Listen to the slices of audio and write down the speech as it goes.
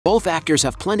Both actors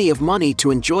have plenty of money to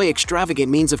enjoy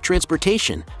extravagant means of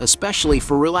transportation, especially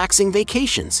for relaxing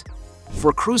vacations.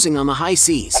 For cruising on the high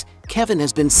seas, Kevin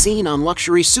has been seen on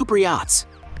luxury super yachts.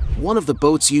 One of the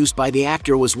boats used by the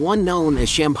actor was one known as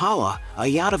Shambhala, a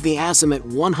yacht of the Azimuth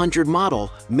 100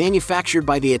 model, manufactured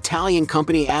by the Italian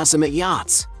company Azimuth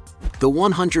Yachts. The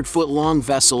 100-foot-long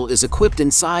vessel is equipped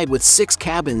inside with 6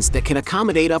 cabins that can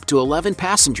accommodate up to 11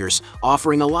 passengers,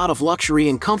 offering a lot of luxury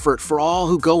and comfort for all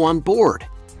who go on board.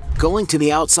 Going to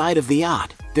the outside of the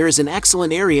yacht, there is an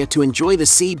excellent area to enjoy the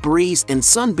sea breeze and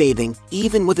sunbathing,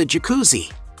 even with a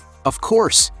jacuzzi. Of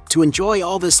course, to enjoy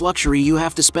all this luxury you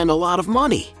have to spend a lot of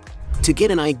money. To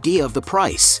get an idea of the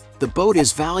price, the boat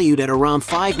is valued at around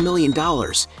 $5 million,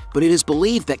 but it is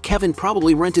believed that Kevin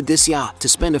probably rented this yacht to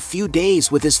spend a few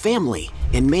days with his family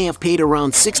and may have paid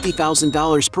around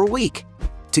 $60,000 per week.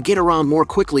 To get around more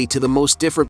quickly to the most different